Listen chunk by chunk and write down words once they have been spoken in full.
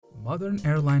Modern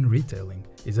airline retailing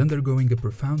is undergoing a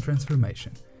profound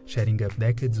transformation, shedding up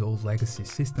decades-old legacy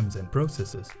systems and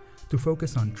processes to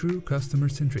focus on true customer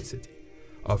centricity,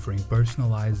 offering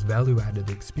personalized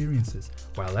value-added experiences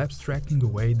while abstracting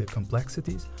away the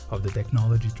complexities of the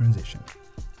technology transition.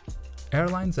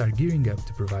 Airlines are gearing up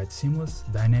to provide seamless,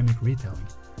 dynamic retailing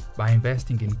by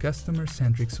investing in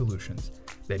customer-centric solutions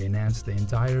that enhance the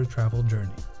entire travel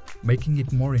journey, making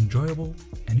it more enjoyable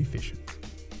and efficient.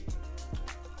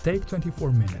 Take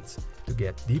 24 minutes to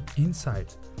get deep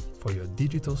insight for your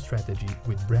digital strategy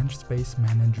with Branchspace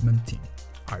management team,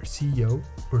 our CEO,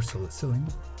 Ursula Silling,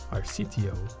 our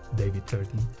CTO, David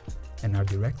Turton, and our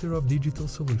Director of Digital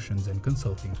Solutions and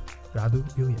Consulting, Radu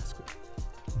Iliescu,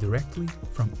 directly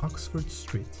from Oxford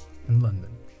Street in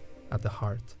London, at the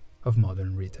heart of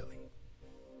modern retailing.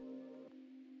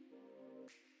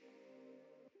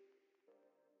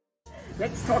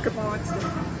 Let's talk about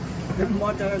the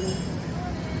modern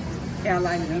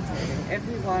airline retailing.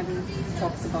 Everyone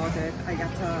talks about it.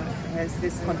 IATA has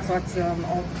this consortium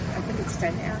of, I think it's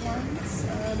 10 airlines.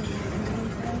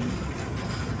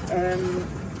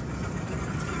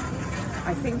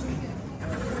 I think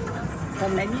for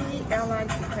many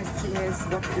airlines the question is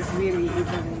what is really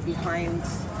even behind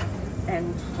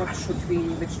and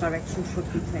which direction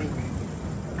should we take?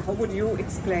 How would you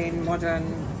explain modern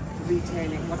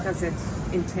retailing? What does it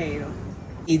entail?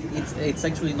 It's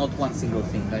actually not one single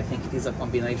thing. I think it is a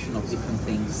combination of different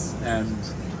things, and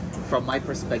from my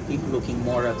perspective, looking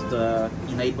more at the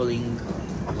enabling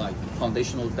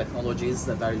foundational technologies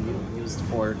that are used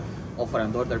for offer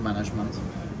and order management,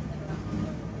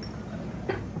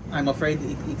 I'm afraid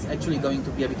it's actually going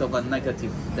to be a bit of a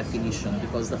negative definition,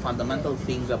 because the fundamental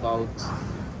thing about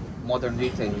modern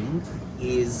retailing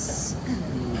is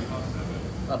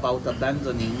about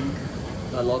abandoning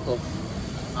a lot of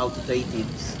outdated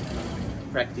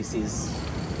practices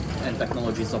and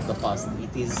technologies of the past.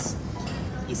 It is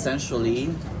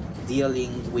essentially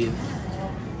dealing with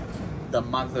the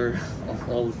mother of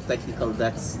all technical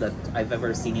debts that I've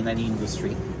ever seen in any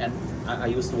industry. And I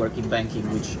used to work in banking,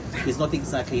 which is not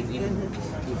exactly, if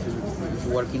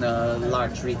you work in a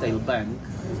large retail bank,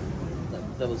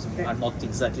 those are not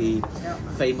exactly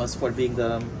famous for being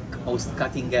the most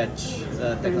cutting-edge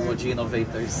technology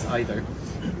innovators either.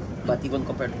 But even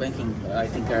compared to banking, I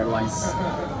think airlines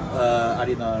are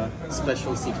in a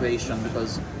special situation,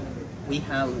 because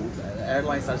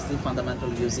airlines are still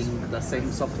fundamentally using the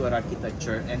same software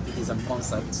architecture, entities and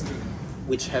concepts,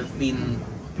 which have been,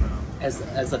 as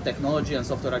a technology and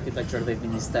software architecture, they've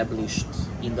been established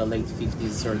in the late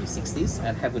 50s, early 60s,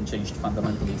 and haven't changed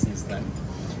fundamentally since then.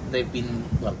 They've been,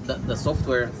 the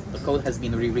software, the code has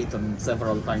been rewritten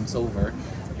several times over.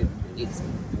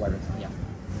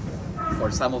 For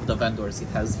some of the vendors it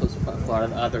has, for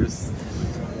others,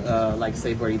 like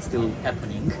Sabre, it's still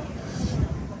happening.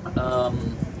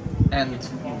 And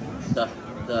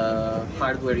the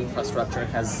hardware infrastructure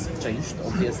has changed,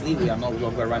 obviously. We are no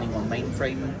longer running on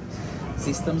mainframe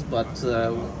systems, but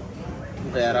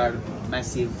there are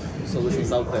massive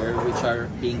solutions out there which are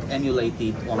being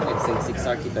emulated on x86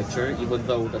 architecture, even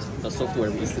though the software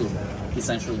is still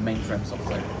essentially mainframe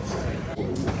software.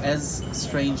 As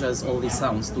strange as all this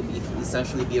sounds, to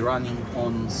essentially be running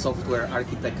on software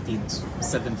architected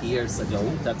 70 years ago,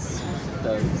 that's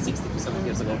the 60 to 70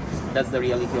 years ago, that's the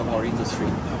reality of our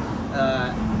industry.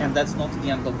 And that's not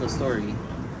the end of the story.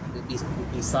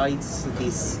 Besides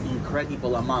this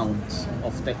incredible amount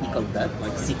of technical debt,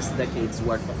 like 6 decades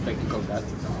worth of technical debt,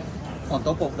 on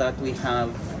top of that we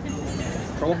have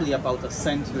probably about a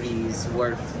century's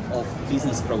worth of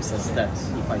business process debt,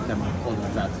 if I can call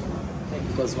it that.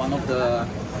 Because one of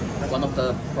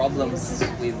the problems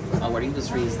with our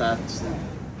industry is that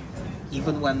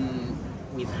even when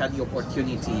we've had the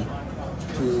opportunity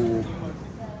to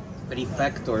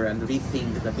refactor and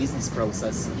rethink the business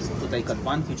process to take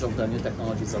advantage of the new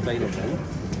technologies available,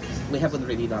 we haven't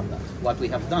really done that. What we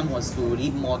have done was to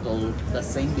remodel the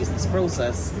same business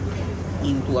process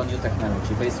into a new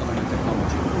technology, based on a new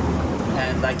technology.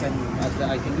 And I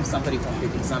can give some very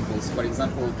concrete examples. For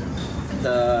example,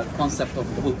 the concept of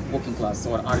booking class,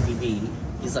 or RDB,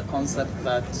 is a concept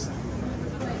that,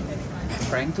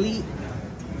 frankly,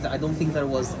 I don't think there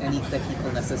was any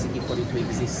technical necessity for it to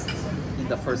exist in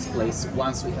the first place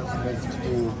once we have moved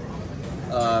to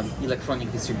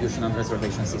electronic distribution and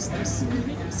reservation systems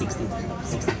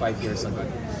 65 years ago.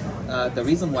 The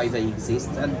reason why they exist,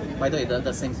 and by the way,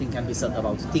 the same thing can be said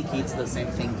about tickets, the same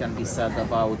thing can be said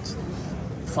about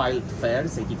filed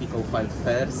fares, atypical filed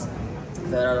fares.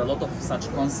 There are a lot of such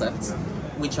concepts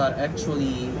which are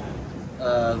actually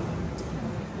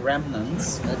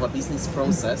remnants of a business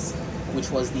process which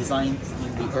was designed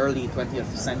in the early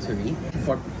 20th century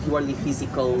for purely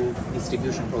physical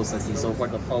distribution processes, so for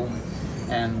the phone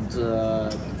and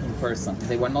in person.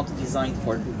 They were not designed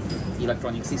for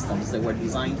electronic systems. They were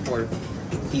designed for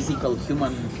physical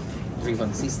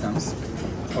human-driven systems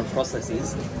or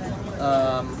processes.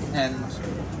 And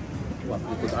well,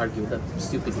 we could argue that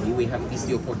stupidly we have missed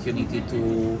the opportunity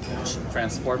to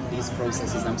transform these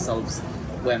processes themselves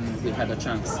when we had a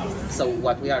chance. So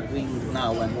what we are doing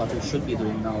now and what we should be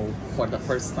doing now for the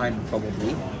first time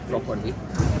probably, properly,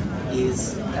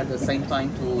 is at the same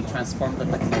time to transform the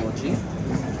technology,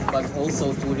 but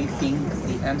also to rethink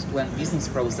the end-to-end business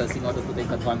process in order to take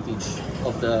advantage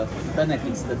of the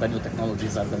benefits that the new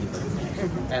technologies are delivering.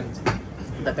 And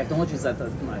the technologies that are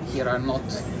here are not,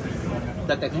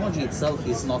 the technology itself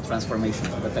is not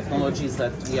transformational. The technologies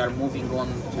that we are moving on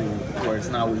towards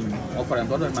now in offer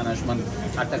and order management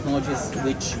are technologies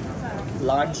which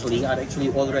largely are actually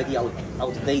already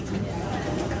outdated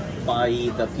by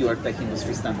the pure tech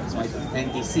industry standards. Right?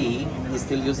 NDC is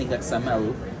still using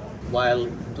XML, while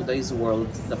in today's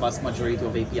world the vast majority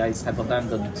of APIs have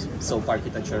abandoned SOAP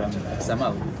architecture and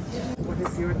XML. What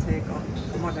is your take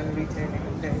on modern retailing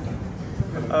today?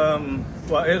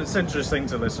 Well, it's interesting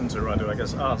to listen to Radu, I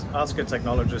guess, ask a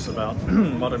technologist about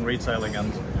modern retailing,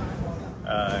 and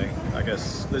I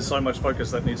guess there's so much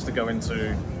focus that needs to go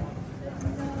into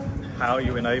how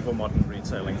you enable modern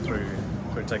retailing through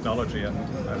technology, and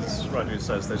as Radu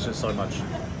says, there's just so much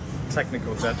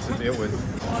technical debt to deal with.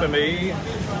 For me,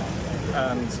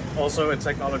 and also a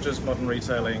technologist, modern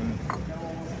retailing,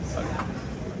 I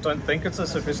don't think it's a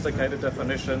sophisticated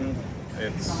definition.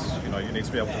 It's, you need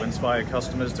to be able to inspire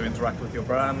customers to interact with your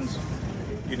brand.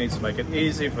 You need to make it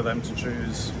easy for them to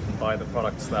choose and buy the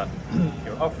products that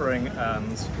you're offering,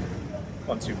 and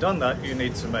once you've done that, you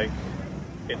need to make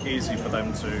it easy for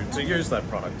them to use that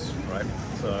product, right?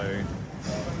 So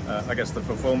I guess the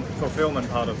fulfillment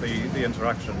part of the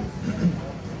interaction.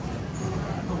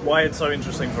 Why it's so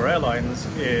interesting for airlines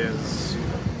is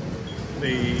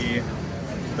the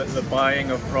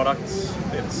buying of products.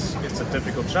 It's a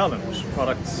difficult challenge.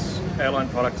 Airline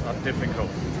products are difficult.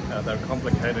 They're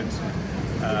complicated.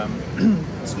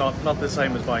 It's not the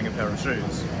same as buying a pair of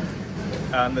shoes.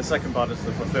 And the second part is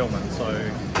the fulfillment.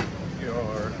 So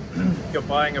you're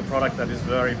buying a product that is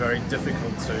very, very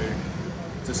difficult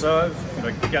to serve.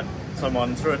 Get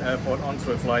someone through an airport,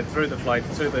 onto a flight, through the flight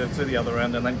to the other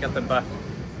end, and then get them back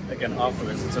again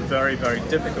afterwards. It's a very, very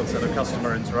difficult set of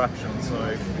customer interactions.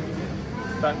 So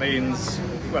that means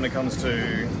when it comes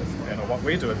to what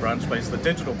we do at Branchspace, the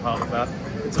digital part of that,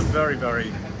 it's a very,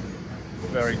 very,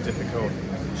 very difficult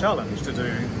challenge to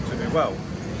do well.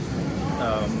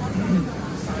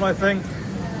 I think,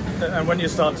 and when you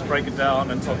start to break it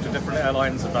down and talk to different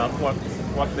airlines about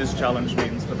what this challenge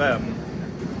means for them,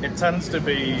 it tends to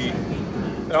be,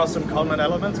 there are some common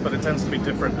elements, but it tends to be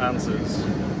different answers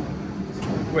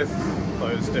with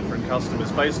those different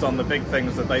customers based on the big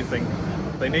things that they think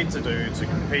they need to do to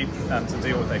compete and to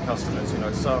deal with their customers.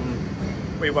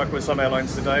 We work with some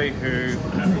airlines today who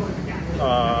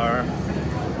are,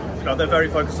 they're very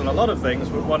focused on a lot of things,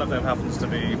 but one of them happens to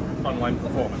be online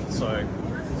performance. So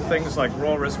things like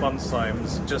raw response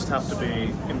times just have to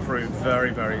be improved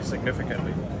very, very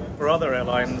significantly. For other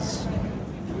airlines,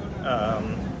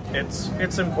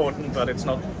 it's important, but it's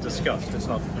not discussed, it's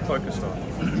not focused on.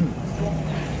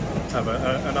 Have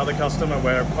another customer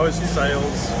where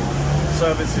post-sales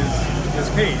service is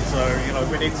key. So,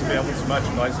 we need to be able to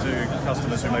merchandise to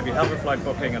customers who maybe have a flight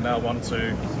booking and now want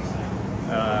to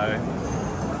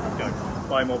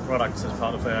buy more products as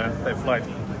part of their flight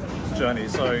journey.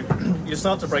 So you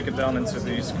start to break it down into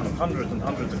these kind of hundreds and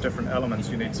hundreds of different elements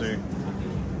you need to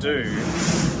do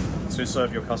to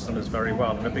serve your customers very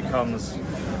well. And it becomes,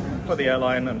 for the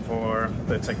airline and for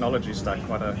the technology stack,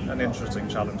 quite an interesting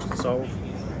challenge to solve.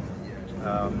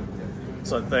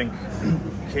 So I think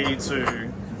key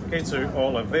to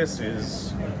all of this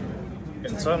is,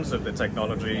 in terms of the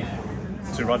technology,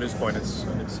 to Radu's point, it's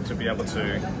to be able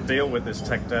to deal with this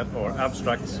tech debt or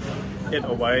abstract it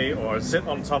away or sit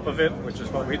on top of it, which is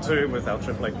what we do with our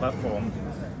AAA platform.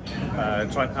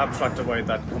 Try and abstract away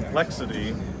that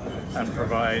complexity and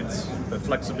provide the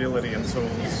flexibility and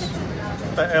tools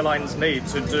that airlines need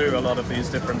to do a lot of these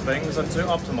different things and to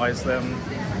optimize them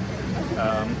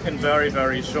in very,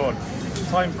 very short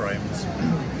time frames.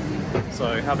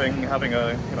 So having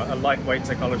a lightweight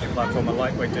technology platform, a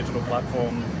lightweight digital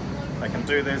platform that can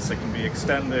do this, it can be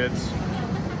extended,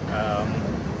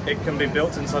 it can be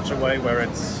built in such a way where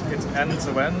it's end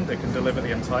to end, it can deliver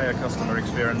the entire customer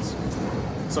experience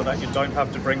so that you don't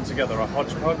have to bring together a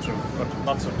hodgepodge of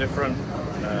lots of different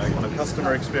kind of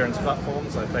customer experience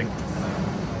platforms. I think,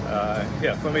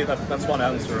 for me that's one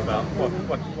answer about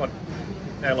what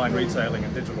airline retailing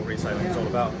and digital retailing is all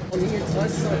about. For me, it's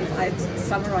also, if I'd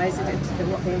summarize it in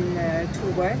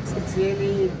 2 words, it's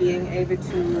really being able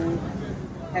to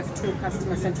have true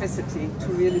customer centricity, to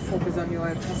really focus on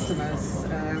your customers,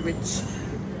 which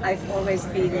I've always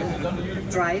been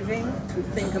driving to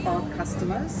think about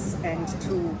customers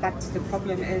but the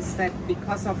problem is that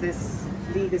because of this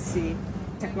legacy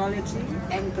technology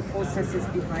and the processes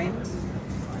behind,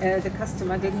 the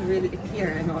customer didn't really appear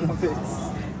in all of this,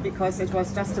 because it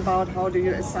was just about how do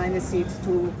you assign a seat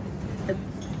to a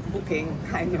booking,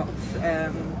 kind of,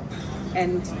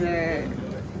 and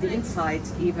the insight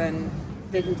even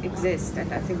didn't exist.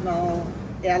 And I think now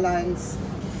airlines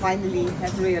finally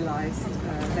have realized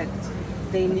that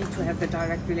they need to have a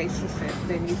direct relationship.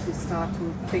 They need to start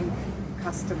to think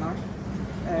customer,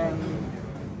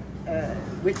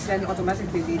 which then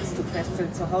automatically leads to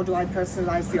questions. So how do I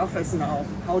personalize the offers now?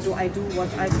 How do I do what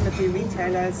ultimately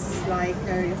retailers like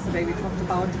yesterday we talked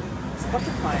about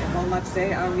Spotify, how much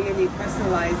they are really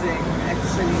personalizing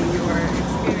actually your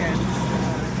experience.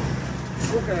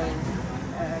 Google,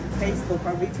 Facebook,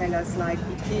 or retailers like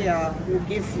IKEA, who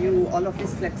give you all of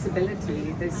this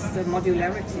flexibility, this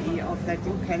modularity of that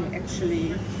you can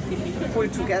actually pull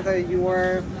together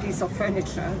your piece of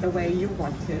furniture the way you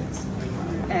want it.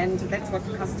 And that's what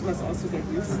customers also get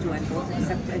used to and won't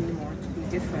accept anymore, to be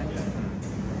different.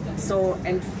 So,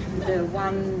 and the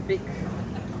one big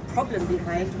problem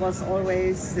behind was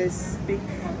always this big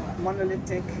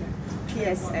monolithic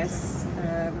PSS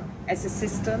as a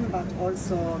system, but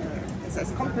also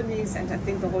as companies, and I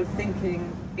think the whole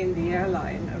thinking in the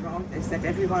airline around this, that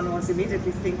everyone was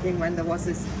immediately thinking when there was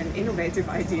an innovative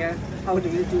idea, how do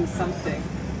you do something?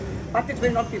 But it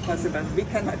will not be possible, we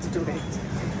cannot do it.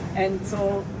 And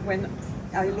so when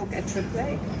I look at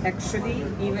AAA, actually,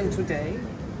 even today,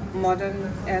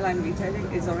 modern airline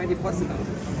retailing is already possible,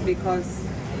 because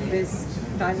this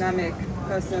dynamic,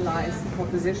 personalized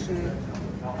proposition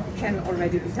can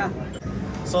already be done.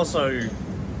 It's also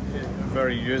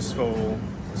very useful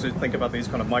to think about these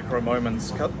kind of micro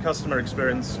moments, customer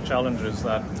experience challenges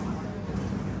that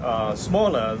are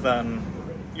smaller than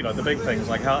the big things,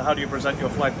 like how do you present your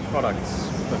flight products?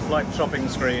 The flight shopping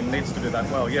screen needs to do that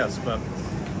well, yes, but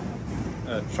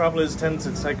travelers tend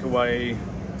to take away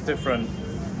different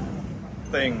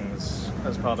things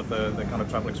as part of the kind of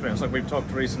travel experience. Like we've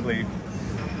talked recently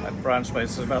at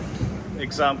Branchspace about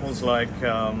examples like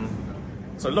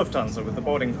so Lufthansa with the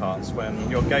boarding pass,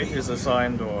 when your gate is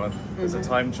assigned or there's a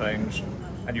time change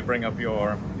and you bring up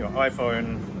your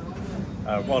iPhone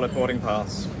wallet boarding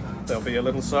pass, there'll be a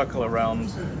little circle around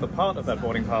the part of that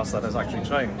boarding pass that has actually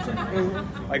changed. And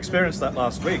I experienced that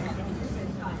last week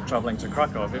traveling to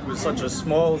Krakow. It was such a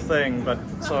small thing, but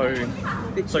so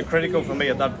critical for me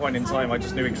at that point in time. I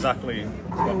just knew exactly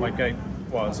what my gate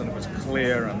was, and it was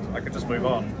clear, and I could just move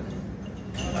on.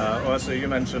 Also, you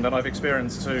mentioned, and I've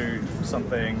experienced too,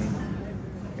 something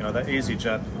that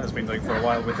EasyJet has been doing for a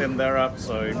while within their app.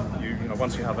 So you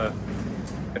once you have a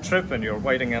trip and you're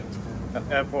waiting at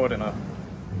an airport in a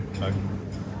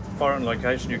foreign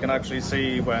location, you can actually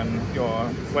see where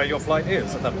your flight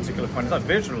is at that particular point in time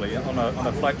visually on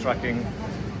a flight tracking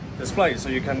display. So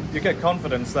you get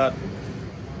confidence that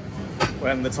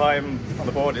when the time on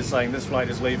the board is saying this flight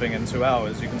is leaving in 2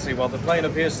 hours, you can see, well, the plane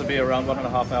appears to be around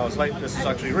 1.5 hours late. This is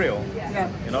actually real.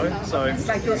 Yeah. So it's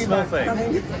like your small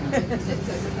thing.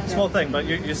 Small thing, but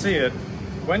you see it.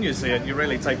 When you see it, you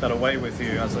really take that away with you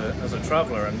as a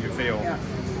traveler, and you feel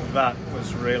that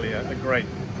was really a great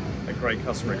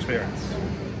customer experience.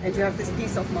 And you have this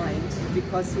peace of mind,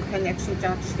 because you can actually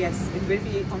judge, yes, it will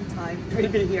be on time, it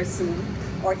will be here soon.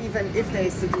 Or even if there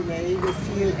is a delay, you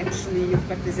feel actually you've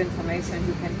got this information,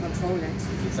 you can control it.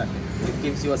 Exactly. It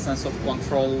gives you a sense of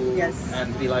control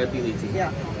and reliability,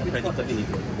 and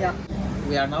predictability. Yeah.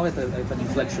 We are now at an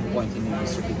inflection point in the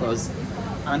industry, because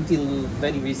until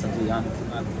very recently, and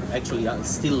actually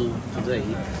still today,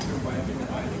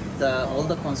 all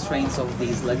the constraints of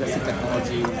these legacy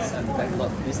technologies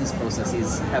and business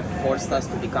processes have forced us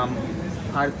to become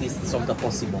artists of the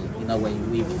possible, in a way.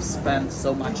 We've spent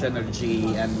so much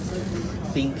energy and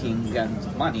thinking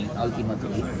and money,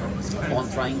 ultimately,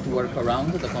 on trying to work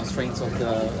around the constraints of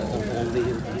all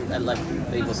the, and like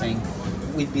they were saying,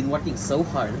 we've been working so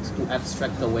hard to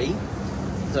abstract away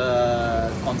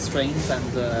the constraints and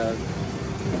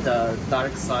the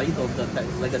dark side of the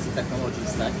legacy technology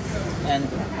stack. And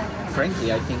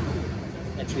frankly, I think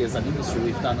actually as an industry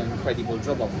we've done an incredible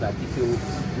job of that. If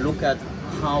you look at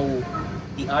how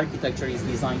the architecture is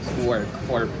designed to work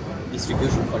for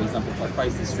distribution, for example, for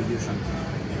price distribution,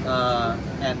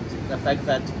 and the fact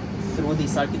that through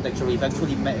this architecture we've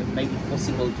actually made it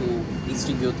possible to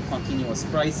distribute continuous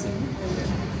pricing,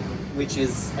 which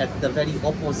is at the very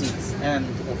opposite end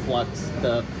of what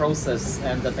the process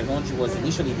and the technology was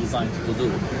initially designed to do.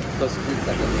 Because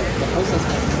the process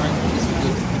was designed to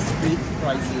distribute discrete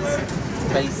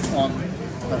prices based on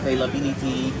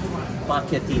availability,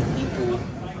 bucketed into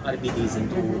RBDs,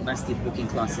 into nested booking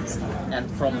classes.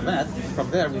 And from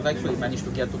there, we've actually managed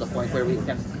to get to the point where we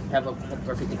can have a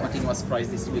perfectly continuous price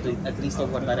distributed at least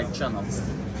over direct channels,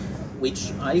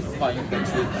 which I find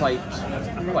actually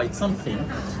quite something.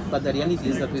 But the reality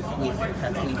is that we've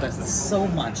had to invest so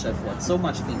much effort, so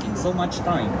much thinking, so much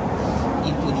time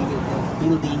into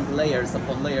building layers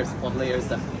upon layers upon layers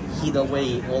that hid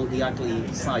away all the ugly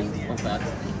side of that.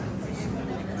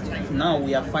 Now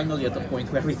we are finally at a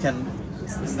point where we can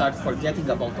start forgetting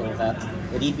about all that,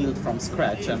 rebuild from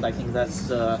scratch, and I think that's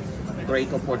the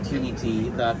great opportunity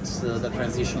that the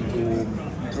transition to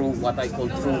through what I call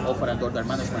true offer and order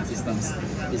management systems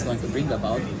is going to bring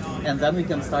about. And then we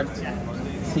can start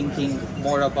thinking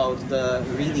more about the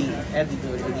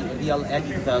real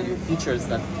added value features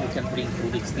that you can bring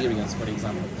through the experience, for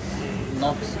example.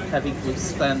 Not having to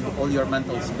spend all your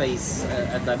mental space,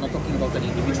 and I'm not talking about an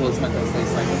individual's mental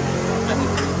space, I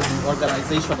mean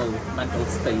organizational mental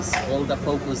space, all the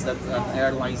focus that an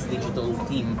airline's digital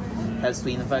team has to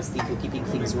invest into keeping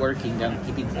things working and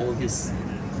keeping all this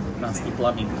nasty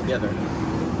plumbing together.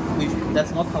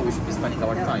 That's not how we should be spending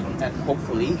our time, and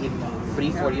hopefully in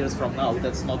 3-4 years from now,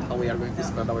 that's not how we are going to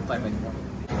spend our time anymore.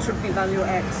 It should be value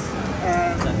add.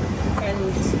 And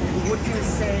would you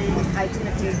say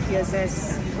ultimately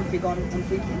PSS should be gone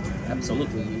completely?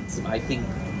 Absolutely. I think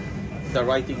the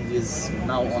writing is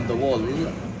now on the wall.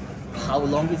 How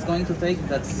long it's going to take,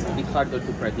 that's a bit harder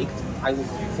to predict. I would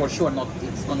for sure not,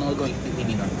 it's not going to be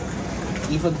imminent.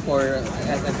 Even for,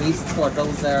 at least for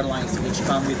those airlines which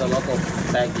come with a lot of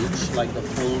baggage, like the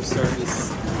full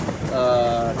service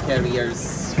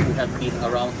carriers who have been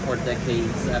around for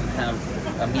decades and have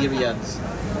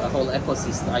a whole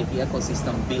ecosystem, IT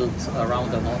ecosystem built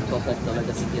around and on top of the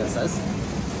legacy PSS.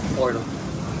 For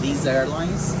these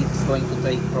airlines, it's going to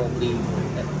take probably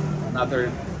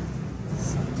another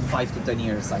 5 to 10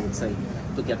 years, I would say,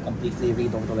 to get completely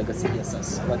rid of the legacy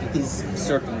PSS. But it is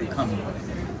certainly coming.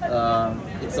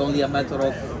 It's only a matter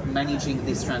of managing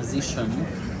this transition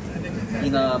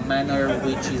in a manner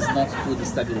which is not too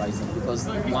destabilizing, because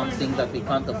one thing that we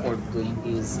can't afford doing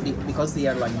is, because the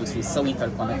airline industry is so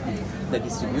interconnected, the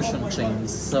distribution chain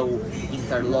is so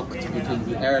interlocked between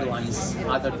the airlines,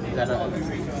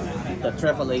 the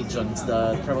travel agents,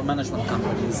 the travel management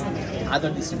companies,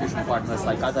 other distribution partners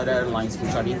like other airlines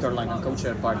which are interline and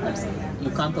codeshare partners. You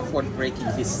can't afford breaking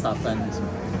this stuff, and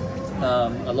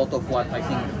a lot of what I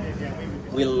think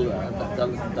will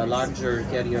the larger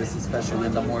carriers, especially,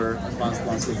 and the more advanced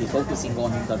ones, will be focusing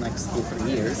on in the next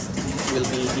 2-3 years, will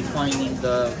be defining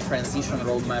the transition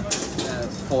roadmap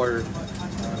for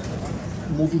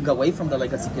moving away from the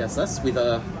legacy PSS with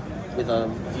a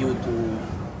view to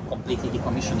completely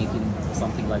decommission it in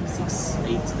something like 6,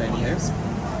 8, 10 years.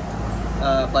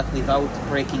 But without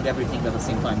breaking everything at the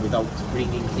same time, without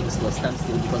bringing things to a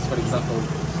standstill, because, for example,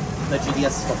 the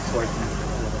GDS stops working.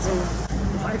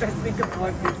 If I just think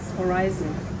about this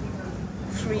horizon,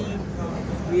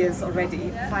 3 years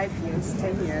already, 5 years,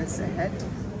 10 years ahead,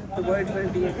 the world will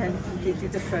be again completely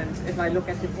different if I look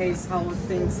at the pace how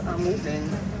things are moving.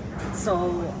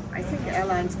 So I think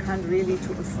airlines can't really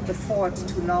afford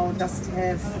to now just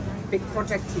have big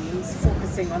project teams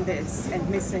focusing on this and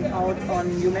missing out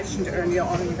on, you mentioned earlier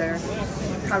on, the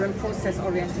current process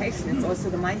orientation. It's also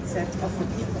the mindset of the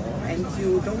people, and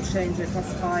you don't change it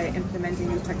just by implementing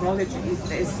new technology.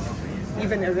 There's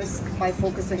even a risk by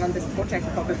focusing on this project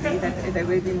probably that there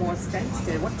will be more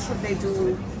standstill. What should they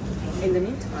do in the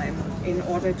meantime in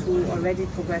order to already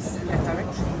progress in that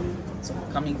direction? So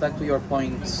coming back to your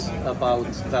point about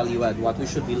value add, what we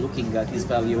should be looking at is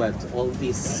value add. All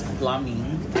this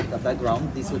plumbing, the background,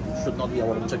 should not be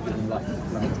our objective in life,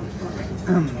 right?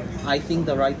 I think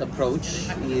the right approach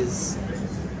is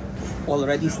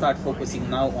already start focusing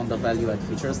now on the value add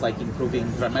features, like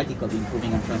dramatically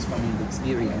improving and transforming the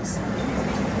experience.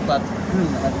 But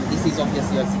this is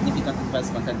obviously a significant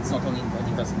investment, and it's not only an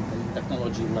investment in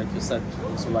technology, like you said,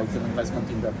 also like an investment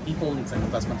in the people, it's an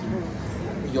investment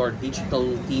in your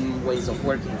digital team ways of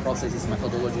working, processes,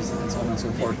 methodologies, and so on and so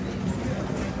forth.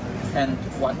 And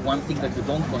one thing that you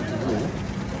don't want to do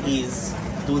is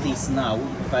do this now,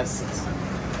 invest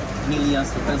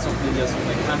millions to tens of millions, or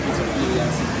maybe hundreds of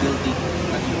millions in building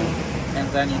a new, and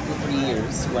then in 2-3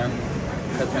 years, when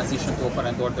the transition to offer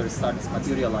and order starts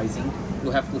materializing, you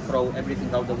have to throw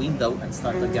everything out the window and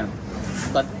start again.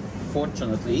 But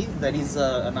fortunately, there is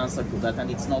an answer to that, and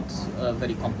it's not a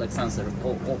very complex answer.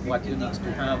 What you need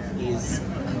to have is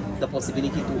the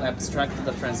possibility to abstract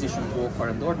the transition to offer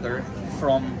and order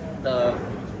from the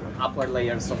upper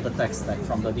layers of the tech stack,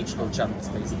 from the digital channels,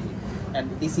 basically. And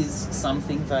this is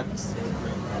something that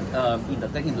in the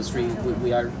tech industry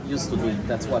we are used to doing.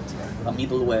 That's what a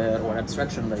middleware or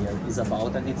abstraction layer is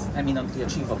about, and it's eminently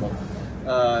achievable.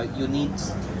 You need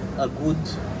a good,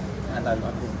 and I'm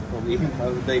probably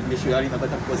the English, we are in a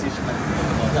better position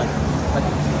about that, but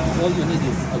all you need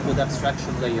is a good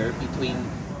abstraction layer between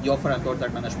the offer and order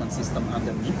management system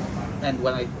underneath. And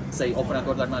when I say offer and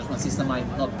order management system, I'm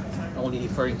not only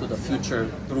referring to the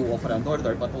future true offer and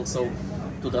order, but also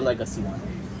to the legacy one.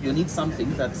 You need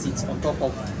something that sits on top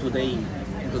of in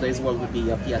today's world would be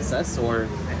a PSS or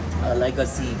a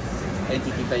legacy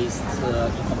entity-based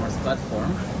e-commerce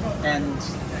platform, and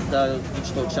the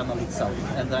digital channel itself.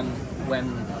 And then when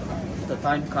the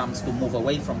time comes to move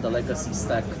away from the legacy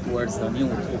stack towards the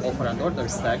new offer and order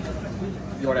stack,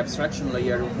 your abstraction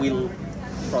layer will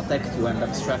protect you and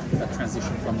abstract that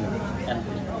transition from you. And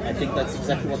I think that's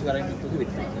exactly what we are aiming to do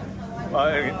with it.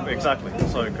 Exactly.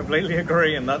 So completely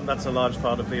agree, and that's a large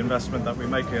part of the investment that we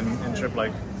make in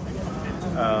TripLake.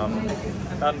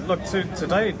 And look,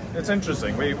 today it's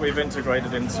interesting. We've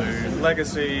integrated into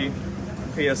legacy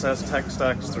PSS tech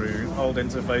stacks through old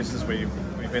interfaces.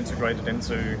 We've integrated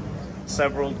into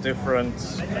several different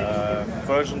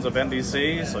versions of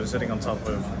NDC, so sitting on top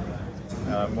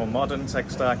of more modern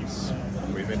tech stacks.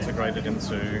 We've integrated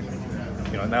into,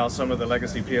 now some of the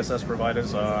legacy PSS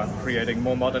providers are creating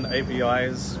more modern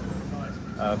APIs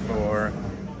for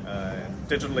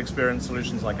digital experience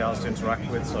solutions like ours to interact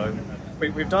with. So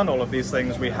we've done all of these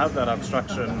things. We have that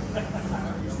abstraction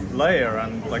layer,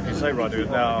 and like you say, Radu,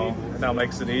 it now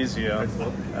makes it easier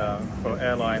for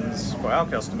airlines, for our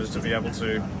customers, to be able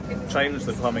to change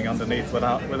the plumbing underneath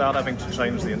without having to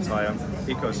change the entire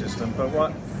ecosystem. But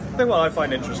what I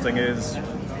find interesting is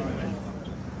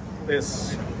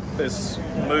this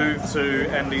move to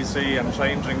NDC and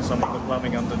changing some of the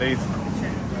plumbing underneath.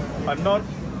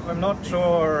 I'm not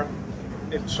sure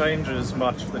it changes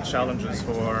much the challenges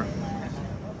for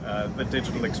the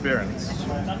digital experience.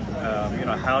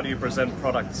 How do you present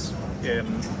products in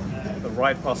the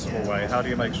right possible way? How do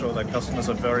you make sure that customers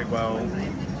are very well,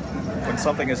 when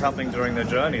something is happening during their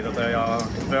journey, that they are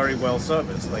very well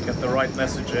serviced? They get the right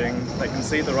messaging, they can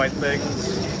see the right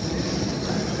things.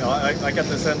 I get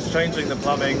the sense changing the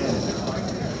plumbing,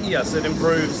 yes, it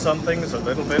improves some things a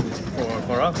little bit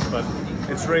for us, but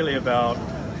it's really about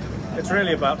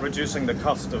reducing the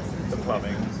cost of the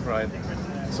plumbing, right?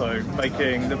 So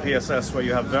making the PSS, where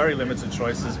you have very limited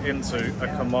choices, into a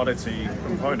commodity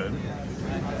component,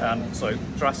 and so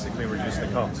drastically reduce the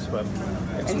costs. But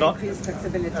it's not increased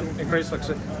flexibility. Increased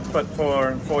flexibility. But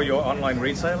for your online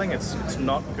retailing, it's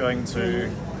not going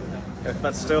to.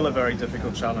 That's still a very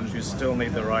difficult challenge. You still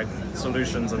need the right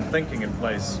solutions and thinking in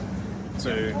place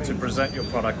to present your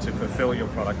product, to fulfill your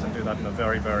product, and do that in a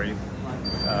very, very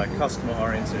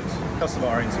customer-oriented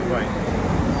way.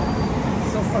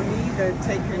 So for me, the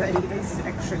takeaway is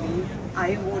actually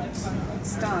I would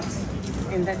start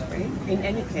in that way, in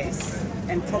any case.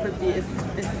 And probably if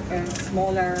a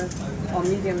smaller or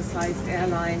medium-sized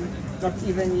airline not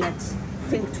even yet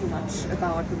think too much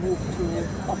about the move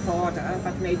to offer order,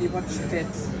 but maybe watch a bit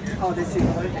how this is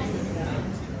evolving.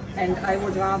 And I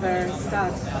would rather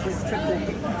start with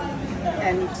TripLake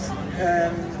and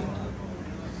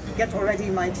get already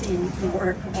my team to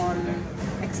work on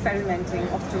experimenting,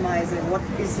 optimizing what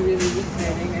is really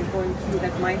retailing, and going through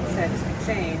that mindset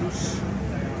change,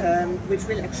 which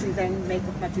will actually then make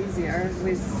it much easier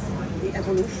with the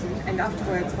evolution. And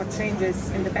afterwards, what changes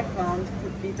in the background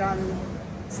could be done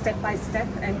step by step,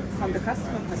 and from the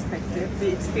customer perspective,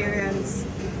 the experience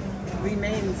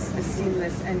remains a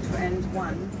seamless end-to-end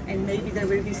one, and maybe there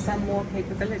will be some more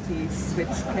capabilities which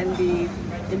can be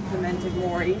implemented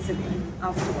more easily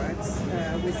afterwards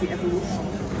with the evolution.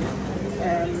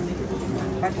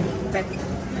 But that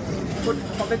could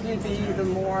probably be the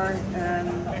more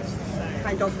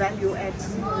kind of value-add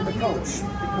approach,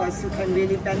 because you can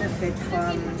really benefit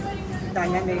from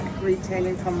dynamic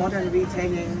retailing, from modern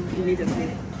retailing immediately.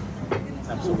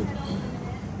 Absolutely.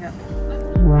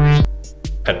 Yeah.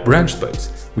 At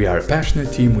Branchspace, we are a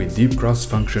passionate team with deep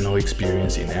cross-functional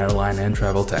experience in airline and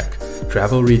travel tech,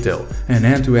 travel retail, and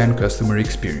end-to-end customer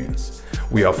experience.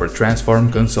 We offer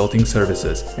transform consulting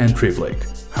services and TripLake,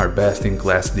 our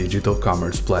best-in-class digital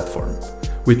commerce platform.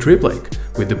 With TripLake,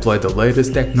 We deploy the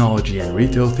latest technology and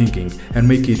retail thinking and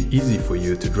make it easy for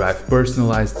you to drive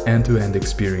personalized end-to-end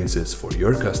experiences for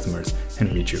your customers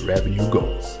and meet your revenue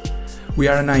goals. We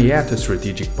are an IATA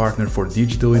strategic partner for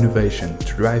digital innovation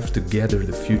to drive together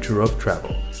the future of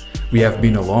travel. We have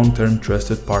been a long-term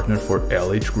trusted partner for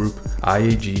LH Group,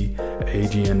 IAG,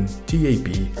 AGN,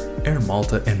 TAP, Air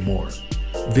Malta and more.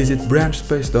 Visit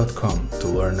Branchspace.com to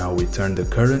learn how we turn the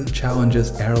current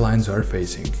challenges airlines are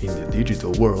facing in the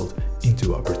digital world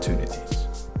into opportunities.